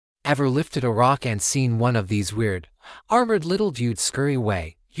Ever lifted a rock and seen one of these weird, armored little dudes scurry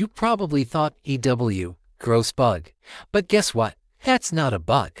away? You probably thought, EW, gross bug. But guess what? That's not a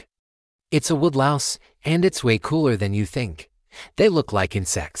bug. It's a woodlouse, and it's way cooler than you think. They look like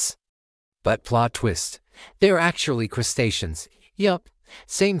insects. But plot twist, they're actually crustaceans. Yup,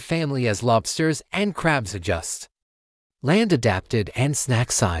 same family as lobsters and crabs adjust. Land adapted and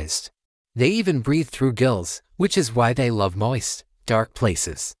snack sized. They even breathe through gills, which is why they love moist, dark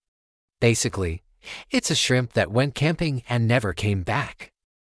places. Basically, it's a shrimp that went camping and never came back.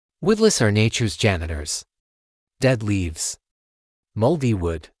 Woodlice are nature's janitors. Dead leaves. Moldy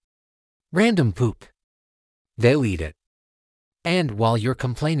wood. Random poop. They'll eat it. And while you're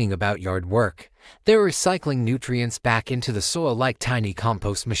complaining about yard work, they're recycling nutrients back into the soil like tiny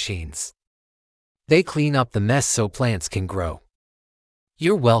compost machines. They clean up the mess so plants can grow.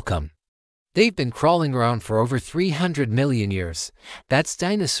 You're welcome. They've been crawling around for over 300 million years. That's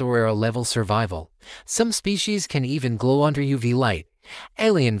dinosaur-era level survival. Some species can even glow under UV light.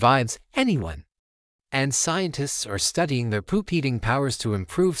 Alien vibes, anyone. And scientists are studying their poop-eating powers to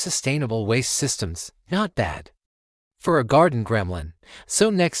improve sustainable waste systems. Not bad for a garden gremlin. So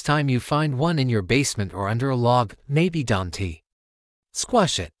next time you find one in your basement or under a log, maybe don't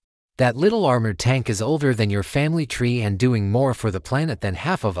squash it. That little armored tank is older than your family tree and doing more for the planet than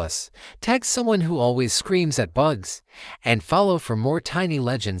half of us. Tag someone who always screams at bugs, and follow for more tiny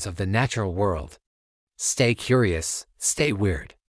legends of the natural world. Stay curious, stay weird.